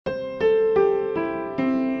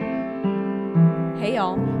Hey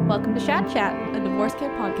y'all, Welcome to Chat Chat. a Divorce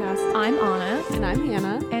Kid podcast. I'm Anna, And I'm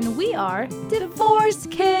Hannah. and we are Divorce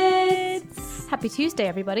Kids. Happy Tuesday,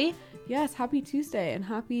 everybody. Yes, happy Tuesday and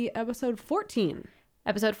happy episode 14.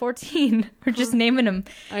 Episode 14. We're just naming them.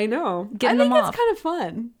 I know. Getting I think them it's off. kind of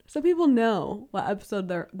fun. So people know what episode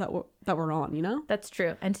that we're on, you know? That's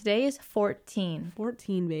true. And today is 14.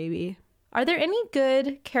 14, baby. Are there any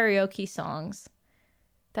good karaoke songs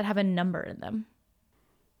that have a number in them?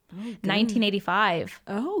 1985.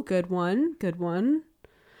 Oh, good one. Good one.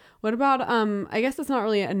 What about I guess that's not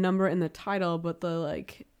really a number in the title, but the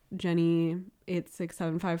like Jenny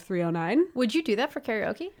 8675309. Would you do that for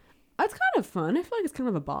karaoke? That's kind of fun. I feel like it's kind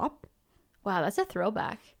of a bop. Wow, that's a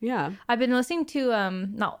throwback. Yeah. I've been listening to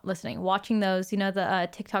watching those, the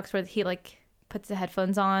TikToks where he like puts the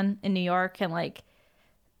headphones on in New York and like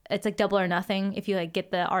it's like Double or Nothing if you like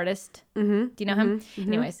get the artist. Mm-hmm. Do you know him?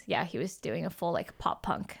 Anyways, yeah, he was doing a full like pop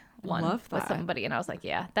punk one Love with that. somebody, and I was like,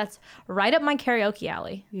 yeah, that's right up my karaoke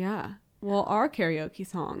alley. Yeah. Well, our karaoke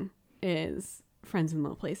song is Friends in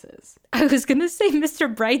Low Places. I was gonna say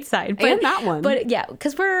Mr. Brightside, but And that one. but yeah,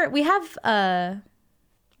 because we have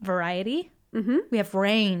variety, we have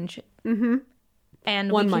range,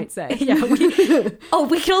 and One we can- might say. yeah.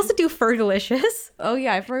 We can also do Fergalicious. Oh,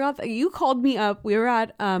 yeah. I forgot that you called me up. We were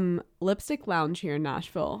at Lipstick Lounge here in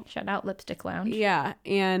Nashville. Shout out Lipstick Lounge. Yeah.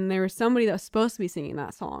 And there was somebody that was supposed to be singing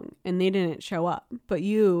that song and they didn't show up. But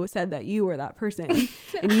you said that you were that person.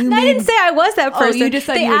 And you I didn't say I was that person. you just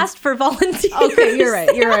said they you- asked for volunteers. Okay, you're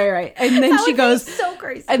right. And then That she would be goes, so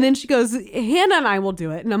crazy. and then she goes, Hannah and I will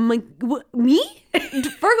do it. And I'm like, what, me?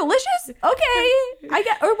 Fergalicious? Okay.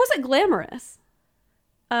 Or was it Glamorous?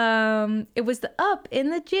 It was the up in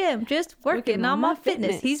the gym, just working on my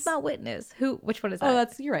fitness. He's my witness. Which one is that?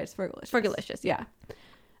 Oh, you're right. It's Fergalicious. Fergalicious. Yeah.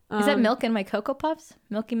 Is that Milk in My Cocoa Puffs?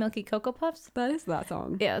 Milky Cocoa Puffs? That is that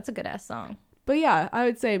song. Yeah, that's a good ass song. But yeah, I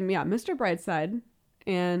would say, yeah, Mr. Brightside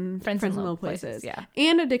and Friends Friends in in Low Low Places. Places, yeah.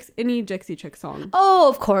 And any Dixie Chick song. Oh,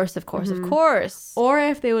 of course. Of Or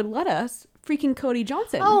if they would let us, freaking Cody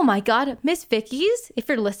Johnson. Oh my God, Miss Vicky's, if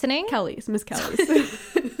you're listening, Miss Kelly's.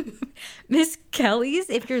 Miss Kelly's,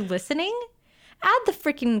 if you're listening, add the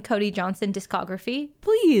freaking Cody Johnson discography.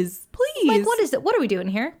 Please. Like, what is it? What are we doing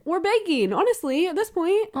here? We're begging, honestly, at this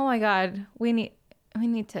point. Oh my God, we need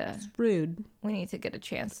to Rude. get a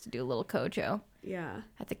chance to do a little Kojo Yeah,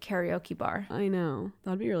 at the karaoke bar. I know.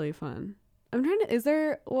 That'd be really fun. We've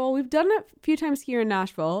done it a few times here in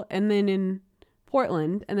Nashville and then in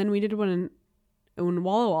Portland, and then we did one in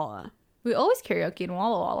Walla Walla. We always karaoke in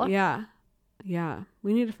Walla Walla. Yeah.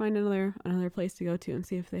 We need to find another place to go to and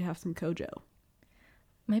see if they have some Kojo.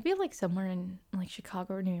 Maybe like somewhere in like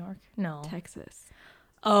Chicago or New York. No. Texas.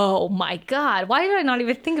 Oh my God. Why did I not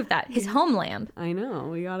even think of that? His homeland. I know.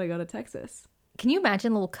 We gotta go to Texas. Can you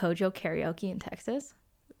imagine little Kojo karaoke in Texas?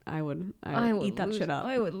 I would eat that shit up.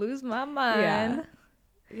 I would lose my mind.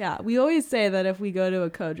 Yeah. We always say that if we go to a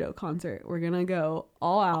Kojo concert, we're gonna go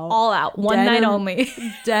all out. All out. One night only.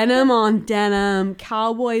 Denim on denim,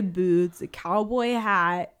 cowboy boots, a cowboy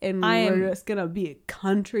hat, and we're just gonna be a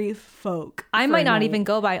country folk. I for might a not night. even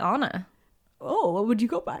go by Anna. Oh, what would you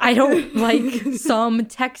go by? I don't like some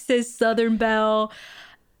Texas Southern Belle.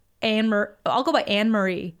 I'll go by Anne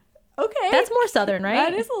Marie. Okay. That's more Southern, right?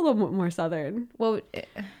 That is a little bit more Southern. Well,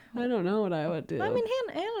 I don't know what I would do. I mean,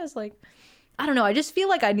 Hannah's like, I don't know. I just feel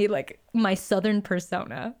like I need like my Southern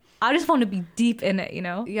persona. I just want to be deep in it, you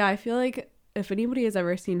know? Yeah, I feel like if anybody has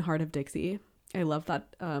ever seen Heart of Dixie, I love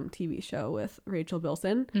that TV show with Rachel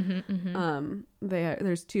Bilson.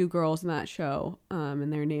 There's two girls in that show,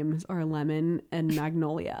 and their names are Lemon and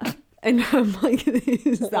Magnolia. And I'm like,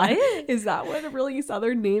 is that what a really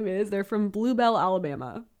Southern name is? They're from Bluebell,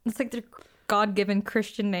 Alabama. It's like their God-given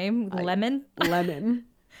Christian name, Lemon. Lemon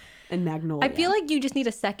and Magnolia. I feel like you just need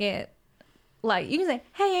a second. Like, you can say,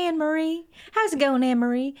 hey, Anne Marie. How's it going, Anne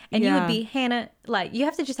Marie? And you would be Hannah. Like, you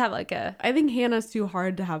have to just have like I think Hannah's too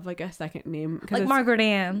hard to have like a second name. like Margaret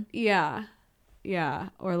Ann. Yeah. Yeah.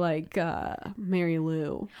 Or like Mary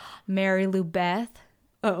Lou. Mary Lou Beth.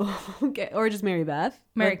 Oh, okay. Or just Mary Beth.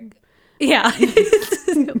 Yeah.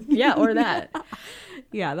 Yeah, or that.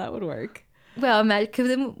 Yeah, that would work. Well, imagine, because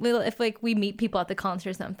then if like we meet people at the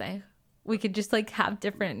concert or something, we could just like have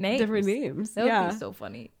different names. That would be so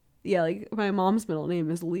funny. Yeah, like my mom's middle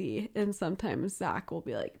name is Lee, and sometimes Zach will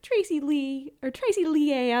be like Tracy Lee or Tracy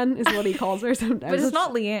Leanne is what he calls her sometimes. But it's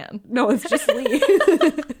not Leanne. No, it's just Lee.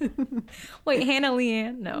 Wait, Hannah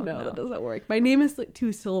Leanne? No, that doesn't work. My name is like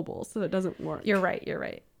 2 syllables, so it doesn't work. You're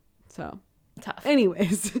right. So tough.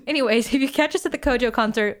 Anyways, if you catch us at the Kojo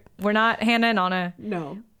concert, we're not Hannah and Anna.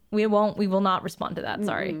 No. We will not respond to that.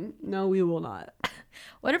 Sorry. No, we will not.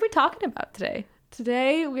 What are we talking about today?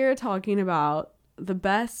 Today we are talking about the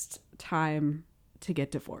best time to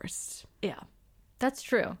get divorced. Yeah, that's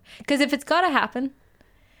true. Because if it's got to happen,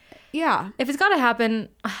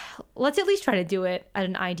 let's at least try to do it at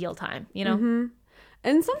an ideal time, you know? Mm-hmm.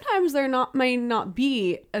 And sometimes there might not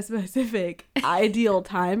be a specific ideal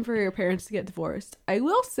time for your parents to get divorced. I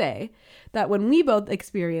will say that when we both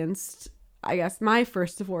experienced, I guess, my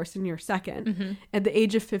first divorce and your second, at the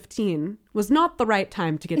age of 15, was not the right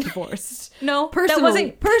time to get divorced. No,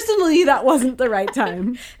 personally, that wasn't the right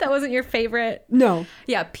time. That wasn't your favorite? No.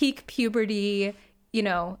 Yeah, peak puberty, you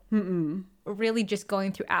know, really just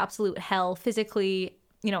going through absolute hell physically,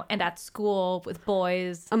 you know, and at school with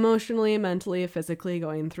boys. Emotionally, mentally, physically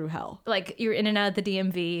going through hell. Like, you're in and out of the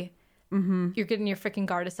DMV. You're getting your freaking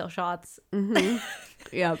Gardasil shots.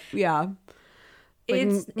 Yeah.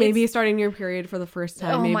 Like maybe starting your period for the first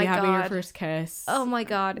time, maybe having your first kiss. Oh my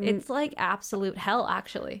God. It's like absolute hell,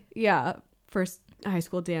 actually. Yeah. First high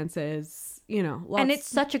school dances, you know. And it's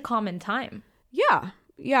such a common time.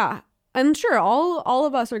 Yeah. And sure, all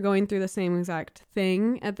of us are going through the same exact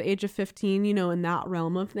thing at the age of 15, you know, in that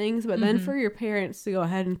realm of things. But then for your parents to go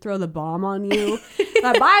ahead and throw the bomb on you.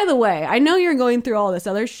 By the way, I know you're going through all this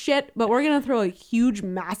other shit, but we're going to throw a huge,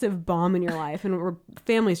 massive bomb in your life and our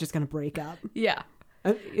family's just going to break up. Yeah.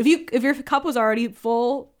 If your cup was already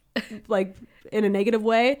full, like in a negative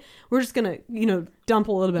way, we're just going to, you know, dump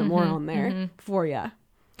a little bit more on there for you.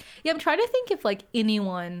 Yeah, I'm trying to think if like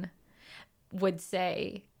anyone would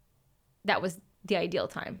say that was the ideal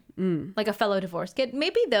time. Like a fellow divorced kid.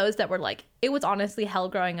 Maybe those that were like, it was honestly hell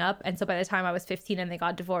growing up. And so by the time I was 15 and they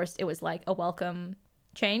got divorced, it was like a welcome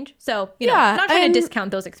change. So, you know, I'm not trying to discount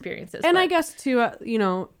those experiences. And I guess too, you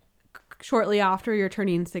know, shortly after you're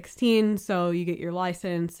turning 16, so you get your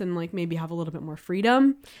license and like maybe have a little bit more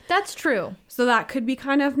freedom. That's true. So that could be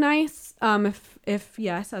kind of nice. If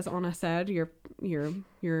yes, as Anna said, your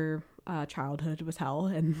childhood was hell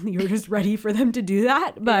and you're just ready for them to do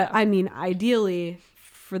that. But I mean, ideally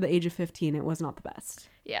for the age of 15, it was not the best.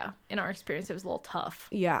 Yeah. In our experience, it was a little tough.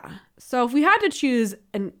 Yeah. So if we had to choose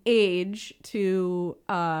an age to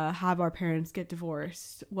have our parents get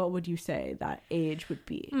divorced, what would you say that age would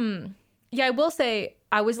be? Yeah, I will say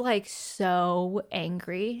I was like so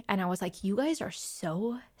angry and I was like, you guys are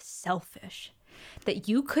so selfish that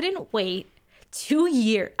you couldn't wait 2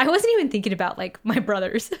 years. I wasn't even thinking about like my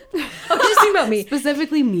brothers. I was just thinking about me.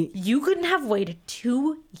 Specifically me. You couldn't have waited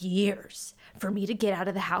 2 years for me to get out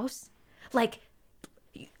of the house. Like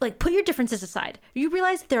put your differences aside. You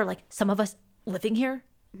realize there are like some of us living here.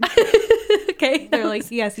 Okay. They're like,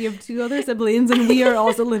 yes, you have 2 other siblings and we are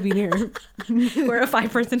also living here. We're a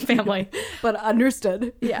 5-person family. But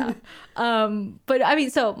understood. Yeah. But I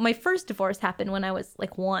mean, so my first divorce happened when I was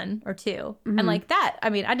like 1 or 2. And like that, I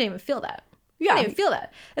mean, I didn't even feel that. Yeah. I didn't even feel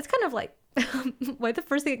that. It's kind of like, like the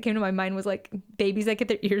first thing that came to my mind was like babies that get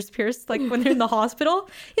their ears pierced like when they're in the hospital.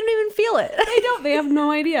 You don't even feel it. They don't. They have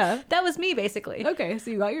no idea. That was me basically. Okay,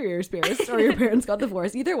 so you got your ears pierced or your parents got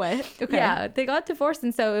divorced. Either way. Okay. Yeah, they got divorced,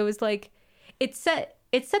 and so it was like it set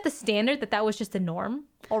the standard that was just the norm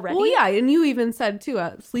already. Well, yeah, and you even said too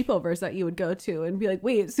sleepovers that you would go to and be like,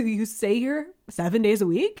 wait, so you stay here 7 days a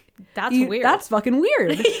week? That's weird. That's fucking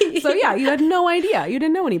weird. So yeah, you had no idea. You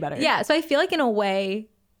didn't know any better. Yeah, so I feel like in a way.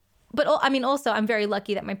 But I mean, also, I'm very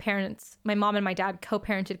lucky that my mom and my dad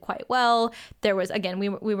co-parented quite well. There was, again, we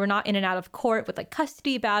were not in and out of court with like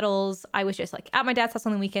custody battles. I was just like at my dad's house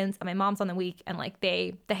on the weekends and my mom's on the week. And like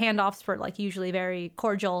the handoffs were like usually very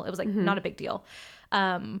cordial. It was like not a big deal.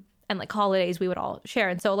 And like holidays we would all share.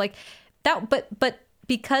 And so like that, but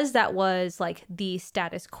because that was like the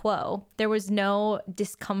status quo, there was no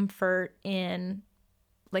discomfort in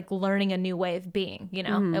like learning a new way of being, you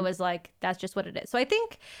know? It was like, that's just what it is. So I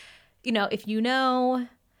think, you know, if you know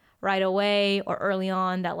right away or early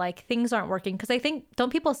on that like things aren't working, because I think,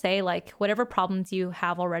 don't people say like whatever problems you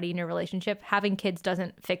have already in your relationship, having kids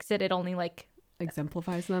doesn't fix it. It only like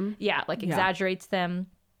exemplifies them. Yeah, like exaggerates them.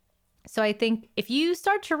 So I think if you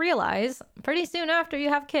start to realize pretty soon after you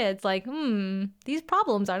have kids, like, these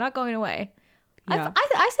problems are not going away. Yeah.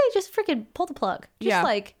 I say just freaking pull the plug. Just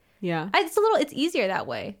like, yeah, it's easier that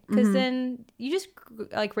way because then you just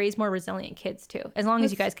like raise more resilient kids too, as long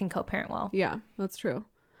as you guys can co-parent well. Yeah, that's true.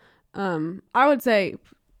 I would say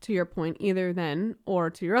to your point, either then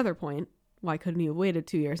or to your other point, why couldn't you have waited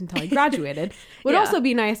 2 years until I graduated? Would also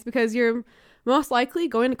be nice because you're most likely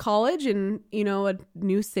going to college in, you know, a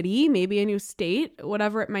new city, maybe a new state,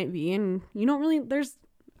 whatever it might be. And you don't really,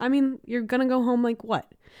 you're going to go home like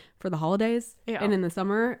what? For the holidays? Yeah. And in the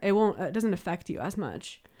summer, it doesn't affect you as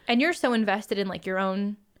much. And you're so invested in like your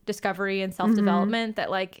own discovery and self-development that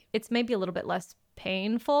like it's maybe a little bit less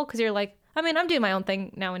painful because you're like, I mean, I'm doing my own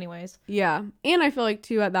thing now anyways. Yeah. And I feel like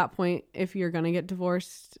too, at that point, if you're going to get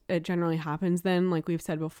divorced, it generally happens then, like we've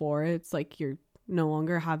said before, it's like you're no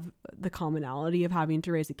longer have the commonality of having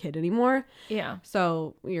to raise a kid anymore. Yeah.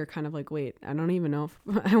 So you're kind of like, wait, I don't even know if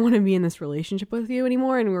I want to be in this relationship with you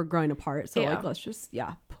anymore, and we're growing apart. So like, let's just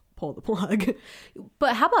pull the plug.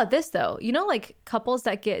 But how about this though? You know, like couples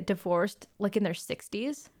that get divorced like in their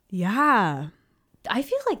 60s. Yeah. I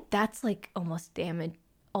feel like that's like almost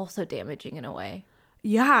also damaging in a way.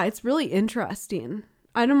 Yeah, it's really interesting.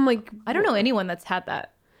 I don't know anyone that's had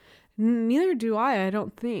that. Neither do I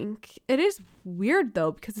don't think. It is weird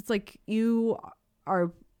though, because it's like you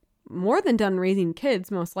are more than done raising kids,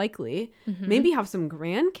 most likely. Mm-hmm. Maybe have some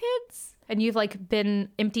grandkids. And you've like been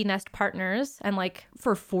empty nest partners and like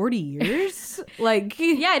for 40 years. Like,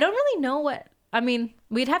 yeah, I don't really know what, I mean,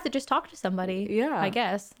 we'd have to just talk to somebody. Yeah. I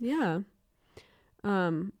guess. Yeah.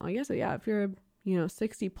 I guess, yeah, if you're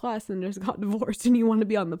 60 plus and just got divorced and you want to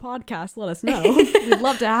be on the podcast, let us know. We'd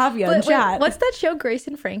love to have you and chat. What's that show, Grace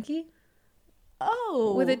and Frankie?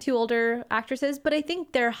 Oh. With the two older actresses, but I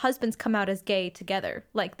think their husbands come out as gay together.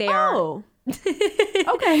 Like they are.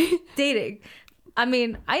 Okay. Dating. I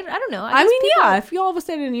mean, I don't know. Yeah, if you all of a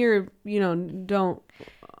sudden you're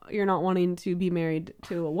not wanting to be married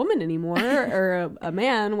to a woman anymore or a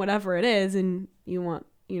man, whatever it is, and you want,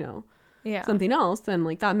 something else, then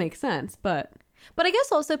like that makes sense. But I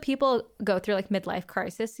guess also people go through like midlife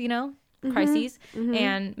crisis, crises. Mm-hmm.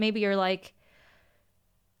 And maybe you're like,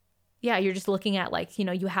 yeah, you're just looking at like,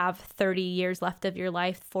 you have 30 years left of your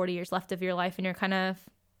life, 40 years left of your life, and you're kind of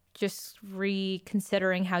just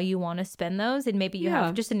reconsidering how you want to spend those, and maybe you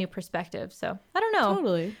have just a new perspective. So I don't know.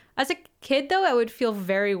 Totally. As a kid though, I would feel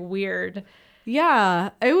very weird. Yeah,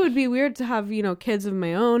 it would be weird to have, kids of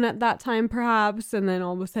my own at that time perhaps, and then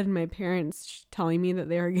all of a sudden my parents telling me that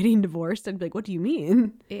they are getting divorced. I'd be like, what do you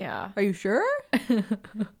mean? Yeah. Are you sure?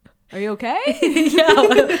 Are you okay?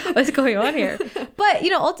 Yeah, what's going on here? But,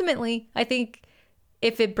 ultimately, I think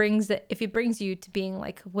if it brings you to being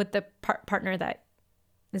like with the partner that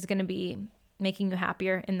is going to be making you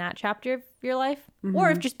happier in that chapter of your life, mm-hmm.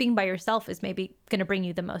 or if just being by yourself is maybe going to bring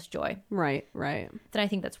you the most joy. Right. Then I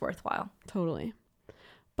think that's worthwhile. Totally.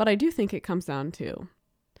 But I do think it comes down to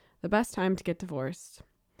the best time to get divorced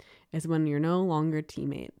is when you're no longer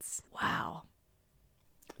teammates. Wow.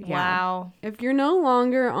 Yeah. Wow. If you're no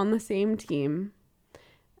longer on the same team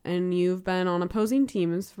and you've been on opposing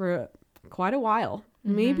teams for quite a while,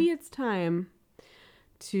 mm-hmm. maybe it's time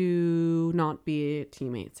to not be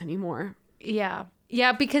teammates anymore. Yeah.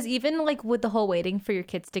 Yeah, because even like with the whole waiting for your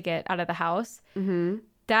kids to get out of the house, mm-hmm.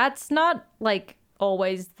 that's not like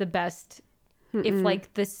always the best. Mm-mm.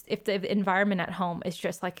 If the environment at home is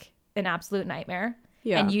just like an absolute nightmare,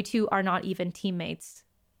 and you two are not even teammates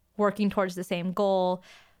working towards the same goal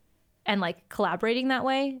and like collaborating that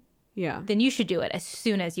way, then you should do it as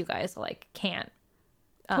soon as you guys like can't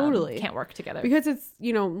work together, because it's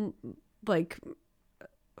like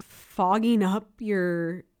fogging up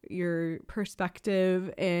your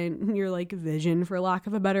perspective and your like vision, for lack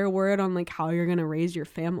of a better word, on like how you're gonna raise your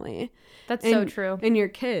family. That's so true. And your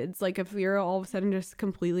kids, like if you're all of a sudden just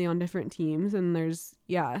completely on different teams and there's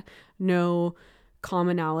no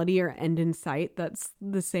commonality or end in sight that's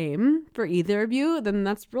the same for either of you, then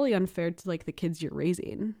that's really unfair to like the kids you're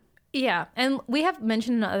raising. Yeah. And we have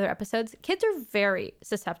mentioned in other episodes, kids are very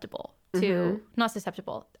susceptible to mm-hmm. not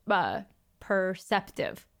susceptible,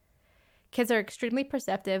 perceptive. Kids are extremely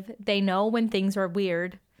perceptive. They know when things are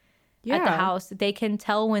weird at the house. They can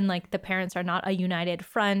tell when like the parents are not a united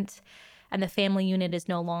front and the family unit is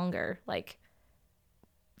no longer like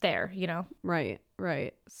there,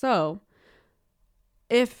 Right. So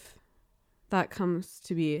if that comes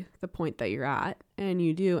to be the point that you're at and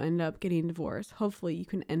you do end up getting divorced, hopefully you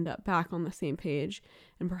can end up back on the same page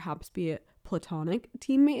and perhaps be platonic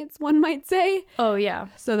teammates, one might say. Oh, yeah.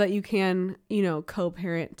 So that you can,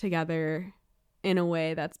 co-parent together in a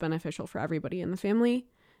way that's beneficial for everybody in the family.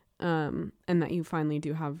 And that you finally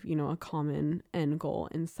do have, a common end goal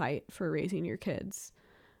in sight for raising your kids.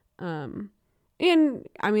 And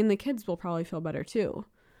I mean, the kids will probably feel better too.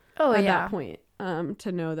 Oh, at that point.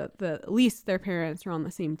 To know that at least their parents are on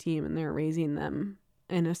the same team and they're raising them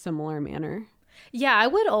in a similar manner. Yeah, I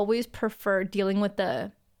would always prefer dealing with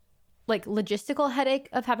the like logistical headache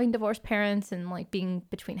of having divorced parents and like being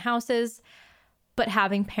between houses, but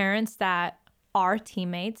having parents that are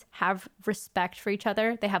teammates, have respect for each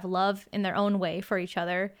other, they have love in their own way for each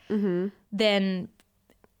other, mm-hmm. then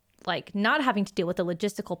like not having to deal with the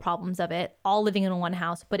logistical problems of it, all living in one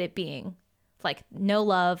house, but it being like no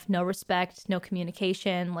love, no respect, no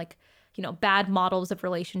communication, like bad models of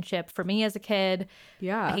relationship for me as a kid.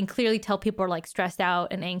 Yeah. I can clearly tell people are like stressed out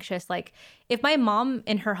and anxious. Like if my mom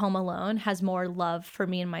in her home alone has more love for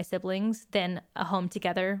me and my siblings than a home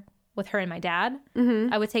together with her and my dad,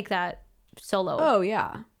 I would take that solo Oh,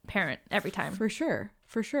 yeah. parent every time. For sure.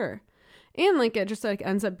 For sure. And like it just like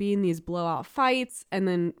ends up being these blowout fights, and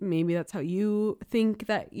then maybe that's how you think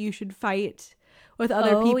that you should fight with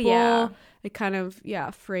other people. Yeah. It kind of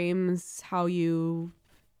frames how you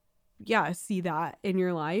see that in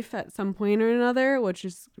your life at some point or another, which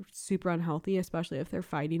is super unhealthy, especially if they're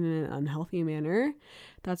fighting in an unhealthy manner.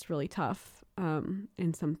 That's really tough, and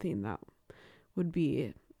something that would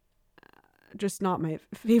be just not my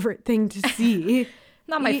favorite thing to see.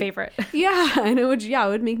 Not my favorite. Yeah, and it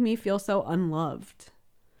would make me feel so unloved.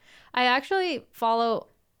 I actually follow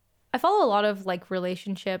a lot of like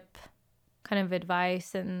relationship kind of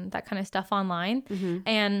advice and that kind of stuff online.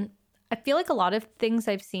 And I feel like a lot of things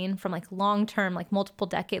I've seen from like long-term, like multiple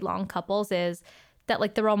decade-long couples is that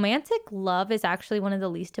like the romantic love is actually one of the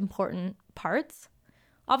least important parts.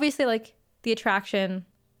 Obviously, like the attraction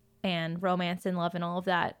and romance and love and all of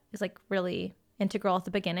that is like really integral at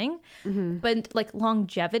the beginning. But like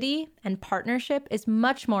longevity and partnership is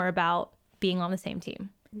much more about being on the same team.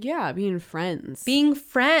 Yeah, being friends.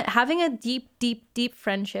 Having a deep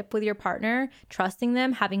friendship with your partner, trusting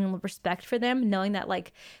them, having respect for them, knowing that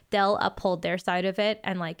like they'll uphold their side of it,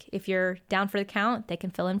 and like if you're down for the count, they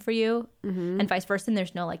can fill in for you, and vice versa. And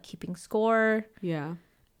there's no like keeping score. Yeah.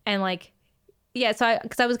 And like, yeah. So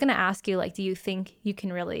because I was gonna ask you, like, do you think you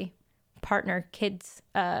can really parent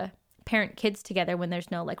kids together when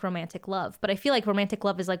there's no like romantic love? But I feel like romantic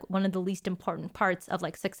love is like one of the least important parts of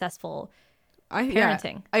like successful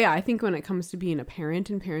parenting. Yeah, I think when it comes to being a parent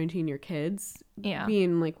and parenting your kids,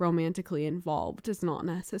 being like romantically involved is not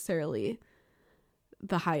necessarily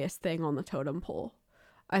the highest thing on the totem pole.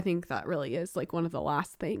 I think that really is like one of the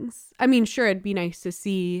last things. I mean, sure, it'd be nice to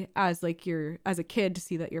see as a kid to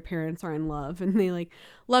see that your parents are in love and they like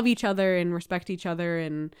love each other and respect each other,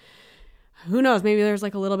 and who knows, maybe there's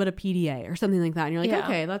like a little bit of PDA or something like that, and you're like,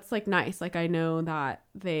 okay, that's like nice, like I know that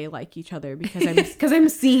they like each other because I'm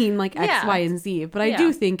seeing like X, Y, and Z. But I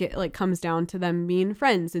do think it like comes down to them being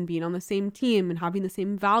friends and being on the same team and having the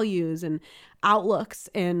same values and outlooks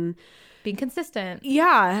and being consistent.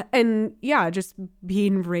 Just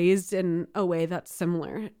being raised in a way that's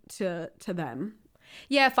similar to them.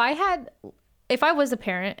 Yeah, if I was a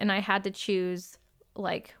parent and I had to choose,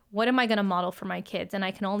 like, what am I going to model for my kids? And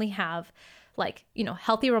I can only have like,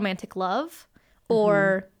 healthy romantic love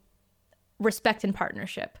or respect and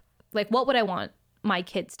partnership. Like, what would I want my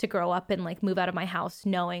kids to grow up and like move out of my house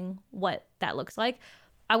knowing what that looks like?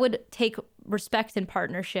 I would take respect and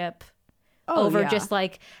partnership over just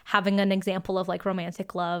like having an example of like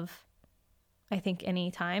romantic love, I think,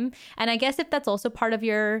 anytime. And I guess if that's also part of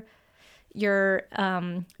your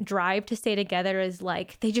drive to stay together, is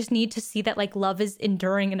like they just need to see that like love is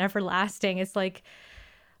enduring and everlasting. It's like,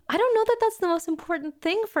 I don't know that that's the most important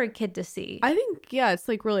thing for a kid to see. I think it's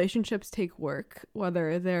like relationships take work,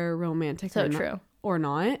 whether they're romantic or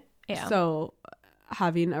not. Yeah. So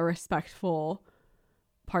having a respectful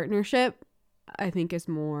partnership, I think, is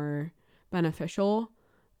more beneficial,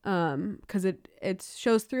 because it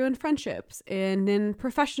shows through in friendships and in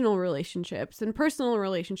professional relationships and personal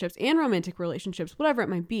relationships and romantic relationships, whatever it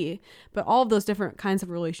might be. But all of those different kinds of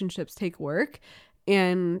relationships take work,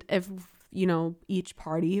 and if each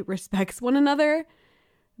party respects one another,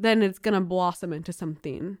 then it's gonna blossom into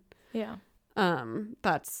something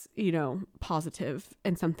that's positive,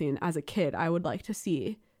 and something as a kid I would like to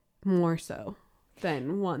see more so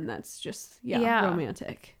than one that's just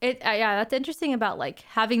romantic. That's interesting about like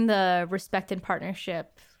having the respect and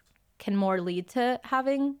partnership can more lead to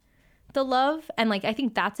having the love. And like I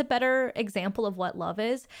think that's a better example of what love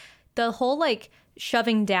is. The whole like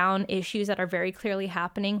shoving down issues that are very clearly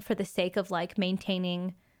happening for the sake of like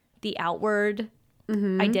maintaining the outward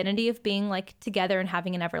identity of being like together and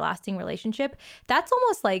having an everlasting relationship, that's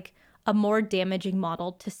almost like a more damaging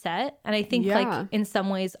model to set. And I think like in some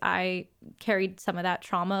ways I carried some of that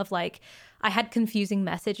trauma of like I had confusing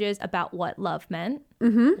messages about what love meant,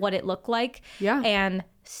 what it looked like, and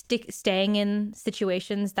staying in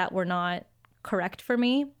situations that were not correct for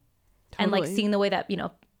me. And like seeing the way that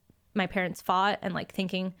my parents fought, and like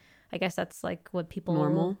thinking, I guess that's like what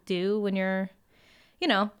people do when you're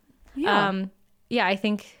I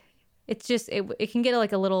think it's just it can get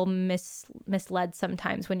like a little misled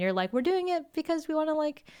sometimes when you're like, we're doing it because we want to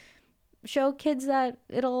like show kids that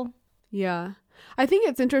it'll. Yeah, I think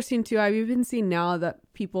it's interesting too. I've even seen now that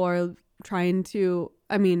people are trying to,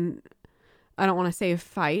 I mean, I don't want to say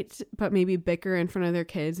fight, but maybe bicker in front of their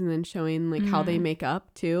kids and then showing like how they make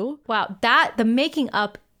up too. Wow, the making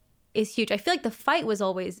up is huge. I feel like the fight was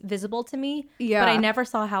always visible to me, Yeah. but I never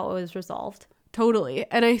saw how it was resolved. Totally.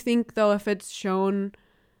 And I think though, if it's shown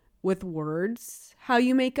with words how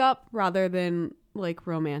you make up rather than like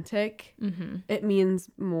romantic, it means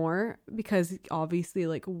more, because obviously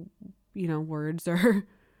like, you know, words are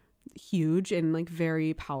huge and like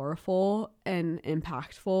very powerful and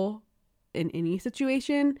impactful in any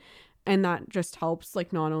situation. And that just helps,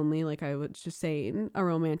 like, not only, like I was just saying, a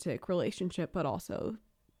romantic relationship, but also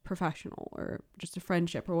professional or just a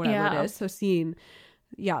friendship or whatever it is. So seeing,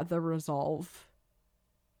 the resolve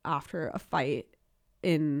after a fight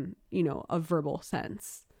in, you know, a verbal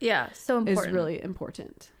sense. Yeah, so important. Is really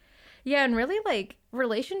important. Yeah, and really, like,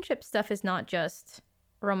 relationship stuff is not just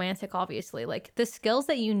romantic, obviously. Like, the skills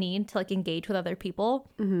that you need to, like, engage with other people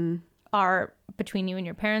are between you and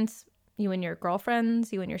your parents, you and your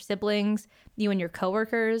girlfriends, you and your siblings, you and your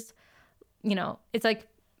coworkers. You know, it's like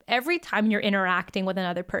every time you're interacting with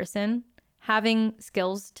another person, having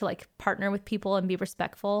skills to like partner with people and be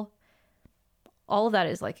respectful, all of that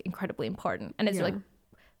is like incredibly important. And it's like,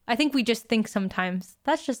 I think we just think sometimes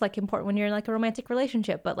that's just like important when you're in like a romantic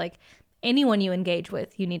relationship, but like anyone you engage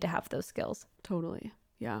with, you need to have those skills. Totally.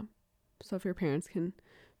 Yeah. So if your parents can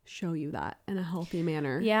show you that in a healthy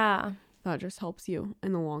manner. Yeah. That just helps you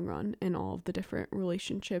in the long run in all of the different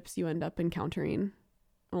relationships you end up encountering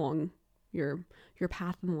along your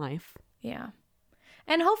path in life. Yeah.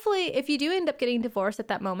 And hopefully if you do end up getting divorced at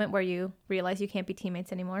that moment where you realize you can't be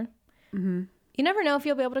teammates anymore, you never know if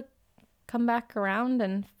you'll be able to come back around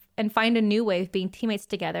and find a new way of being teammates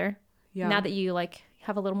together now that you like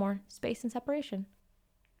have a little more space and separation.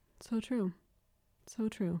 So true. So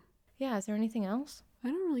true. Yeah. Is there anything else? I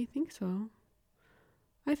don't really think so.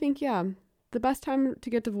 I think, the best time to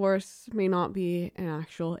get divorced may not be an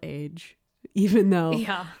actual age, even though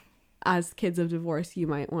as kids of divorce,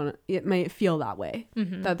 it might feel that way,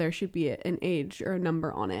 that there should be an age or a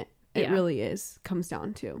number on it. It really comes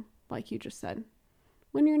down to, like you just said,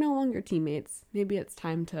 when you're no longer teammates, maybe it's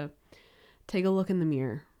time to take a look in the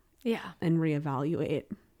mirror and reevaluate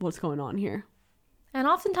what's going on here. And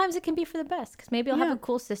oftentimes it can be for the best, because maybe you'll have a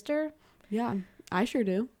cool sister. Yeah, I sure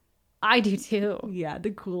do. I do too. Yeah, the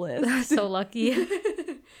coolest. So lucky.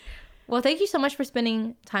 Well, thank you so much for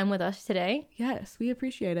spending time with us today. Yes, we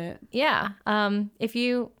appreciate it. Yeah. If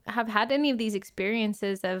you have had any of these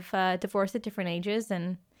experiences of divorce at different ages,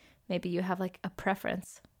 and maybe you have like a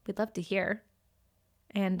preference, we'd love to hear.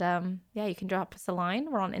 And you can drop us a line.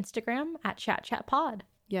 We're on Instagram at ChatChatPod.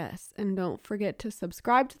 Yes, and don't forget to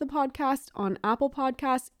subscribe to the podcast on Apple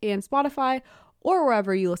Podcasts and Spotify, or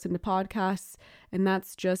wherever you listen to podcasts, and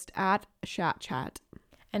that's just at Chat Chat.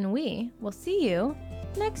 And we will see you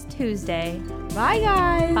next Tuesday. Bye,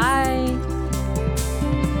 guys. Bye.